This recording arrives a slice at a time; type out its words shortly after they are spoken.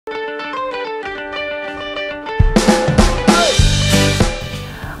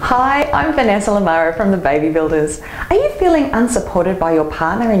Hi, I'm Vanessa Lamara from the Baby Builders. Are you feeling unsupported by your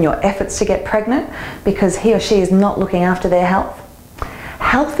partner in your efforts to get pregnant because he or she is not looking after their health?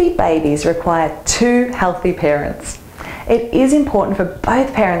 Healthy babies require two healthy parents. It is important for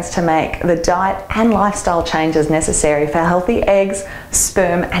both parents to make the diet and lifestyle changes necessary for healthy eggs,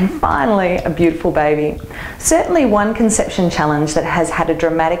 sperm, and finally a beautiful baby. Certainly one conception challenge that has had a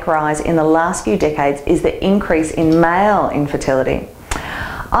dramatic rise in the last few decades is the increase in male infertility.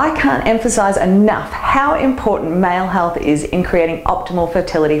 I can't emphasize enough how important male health is in creating optimal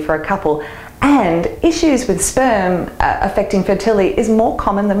fertility for a couple, and issues with sperm affecting fertility is more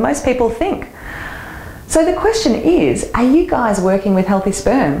common than most people think. So the question is, are you guys working with healthy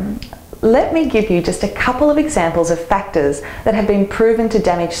sperm? Let me give you just a couple of examples of factors that have been proven to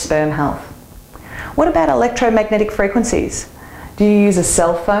damage sperm health. What about electromagnetic frequencies? Do you use a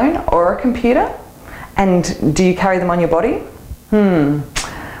cell phone or a computer? And do you carry them on your body?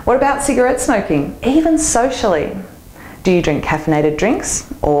 What about cigarette smoking, even socially? Do you drink caffeinated drinks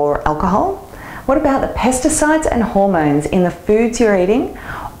or alcohol? What about the pesticides and hormones in the foods you're eating,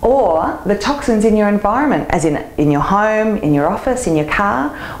 or the toxins in your environment, as in your home, in your office, in your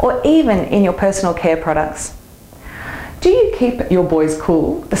car, or even in your personal care products? Do you keep your boys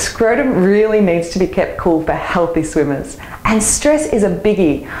cool? The scrotum really needs to be kept cool for healthy swimmers. And stress is a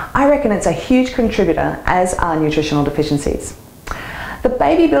biggie. I reckon it's a huge contributor, as are nutritional deficiencies. The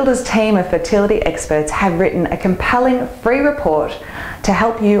Baby Builders team of fertility experts have written a compelling free report to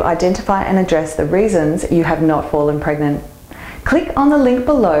help you identify and address the reasons you have not fallen pregnant. Click on the link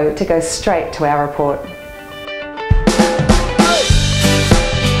below to go straight to our report.